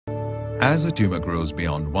As a tumor grows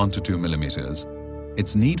beyond 1 to 2 millimeters,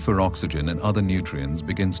 its need for oxygen and other nutrients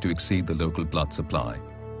begins to exceed the local blood supply.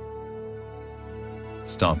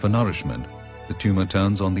 Starved for nourishment, the tumor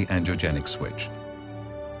turns on the angiogenic switch.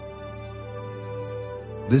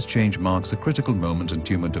 This change marks a critical moment in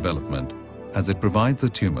tumor development, as it provides the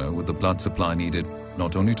tumor with the blood supply needed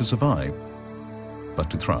not only to survive,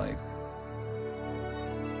 but to thrive.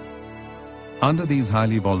 Under these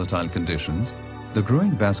highly volatile conditions, the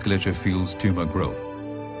growing vasculature fuels tumor growth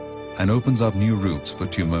and opens up new routes for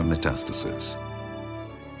tumor metastasis.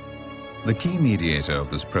 The key mediator of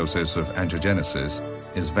this process of angiogenesis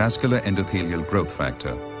is vascular endothelial growth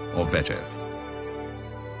factor, or VEGF.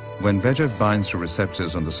 When VEGF binds to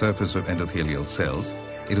receptors on the surface of endothelial cells,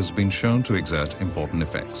 it has been shown to exert important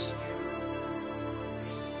effects.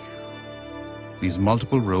 These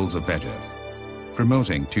multiple roles of VEGF,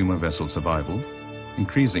 promoting tumor vessel survival,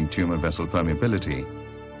 increasing tumor vessel permeability,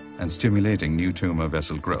 and stimulating new tumor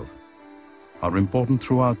vessel growth, are important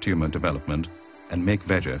throughout tumor development and make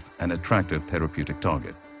VEGF an attractive therapeutic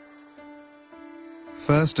target.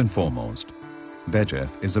 First and foremost,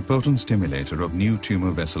 VEGF is a potent stimulator of new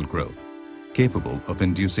tumor vessel growth, capable of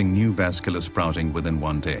inducing new vascular sprouting within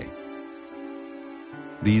 1 day.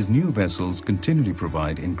 These new vessels continually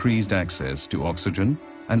provide increased access to oxygen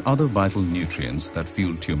and other vital nutrients that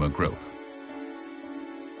fuel tumor growth.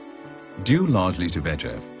 Due largely to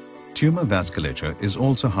VEGF, tumor vasculature is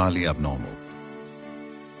also highly abnormal.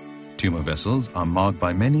 Tumor vessels are marked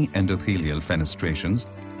by many endothelial fenestrations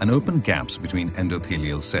and open gaps between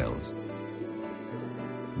endothelial cells.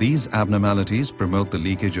 These abnormalities promote the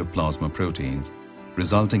leakage of plasma proteins,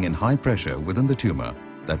 resulting in high pressure within the tumor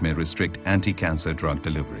that may restrict anti-cancer drug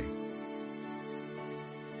delivery.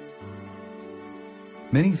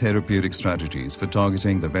 Many therapeutic strategies for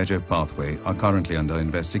targeting the VEGF pathway are currently under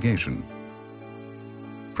investigation.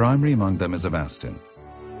 Primary among them is Avastin,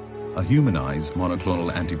 a humanized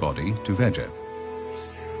monoclonal antibody to VEGF.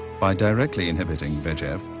 By directly inhibiting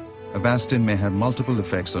VEGF, Avastin may have multiple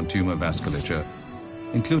effects on tumor vasculature,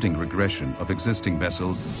 including regression of existing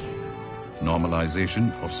vessels,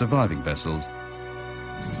 normalization of surviving vessels,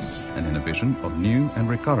 and inhibition of new and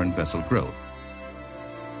recurrent vessel growth.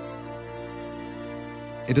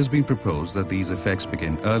 It has been proposed that these effects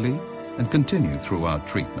begin early and continue throughout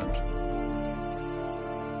treatment.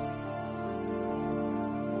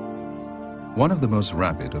 One of the most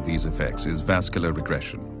rapid of these effects is vascular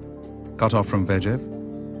regression. Cut off from VEGF,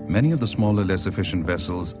 many of the smaller, less efficient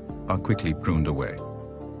vessels are quickly pruned away.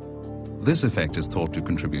 This effect is thought to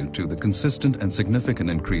contribute to the consistent and significant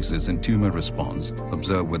increases in tumor response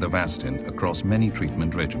observed with Avastin across many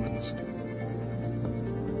treatment regimens.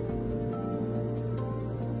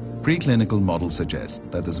 Preclinical models suggest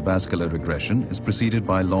that this vascular regression is preceded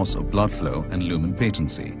by loss of blood flow and lumen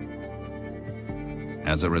patency.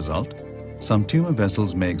 As a result, some tumor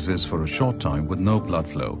vessels may exist for a short time with no blood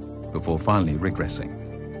flow before finally regressing.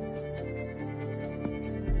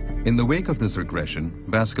 In the wake of this regression,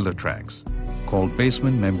 vascular tracts, called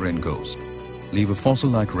basement membrane ghosts, leave a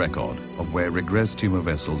fossil-like record of where regressed tumor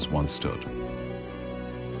vessels once stood.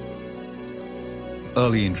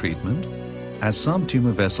 Early in treatment, as some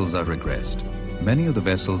tumor vessels are regressed, many of the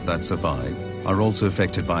vessels that survive are also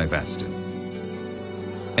affected by Avastin.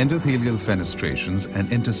 Endothelial fenestrations and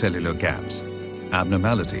intercellular gaps,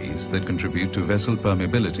 abnormalities that contribute to vessel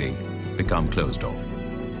permeability, become closed off.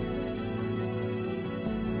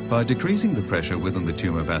 By decreasing the pressure within the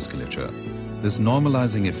tumor vasculature, this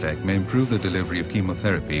normalizing effect may improve the delivery of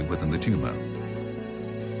chemotherapy within the tumor.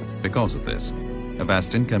 Because of this,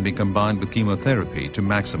 Avastin can be combined with chemotherapy to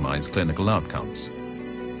maximize clinical outcomes.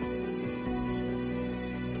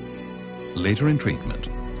 Later in treatment,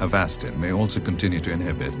 Avastin may also continue to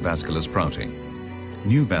inhibit vascular sprouting,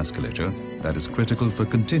 new vasculature that is critical for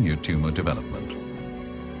continued tumor development.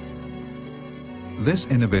 This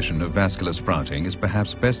inhibition of vascular sprouting is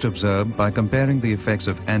perhaps best observed by comparing the effects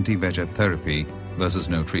of anti-VEGF therapy versus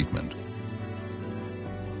no treatment.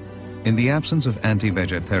 In the absence of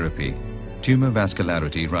anti-VEGF therapy, tumor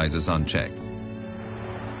vascularity rises unchecked.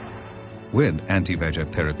 With anti-VEGF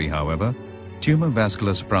therapy, however, tumor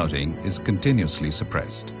vascular sprouting is continuously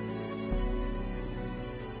suppressed.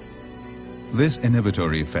 This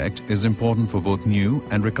inhibitory effect is important for both new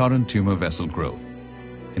and recurrent tumor vessel growth.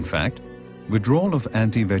 In fact, withdrawal of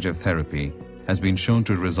anti-VEGF therapy has been shown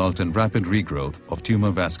to result in rapid regrowth of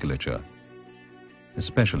tumor vasculature,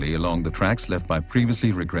 especially along the tracts left by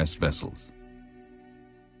previously regressed vessels.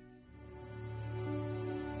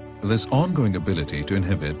 This ongoing ability to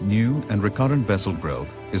inhibit new and recurrent vessel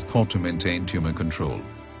growth is thought to maintain tumor control.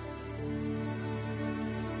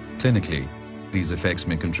 Clinically, These effects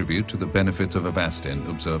may contribute to the benefits of Avastin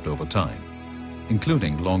observed over time,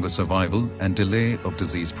 including longer survival and delay of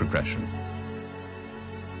disease progression.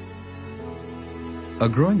 A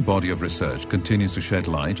growing body of research continues to shed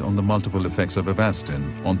light on the multiple effects of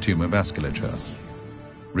Avastin on tumor vasculature: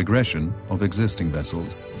 regression of existing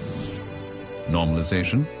vessels,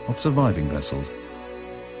 normalization of surviving vessels,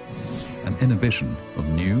 and inhibition of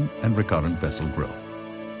new and recurrent vessel growth.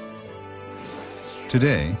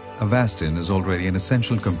 Today, Avastin is already an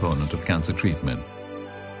essential component of cancer treatment,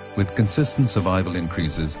 with consistent survival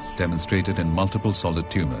increases demonstrated in multiple solid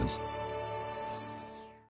tumors,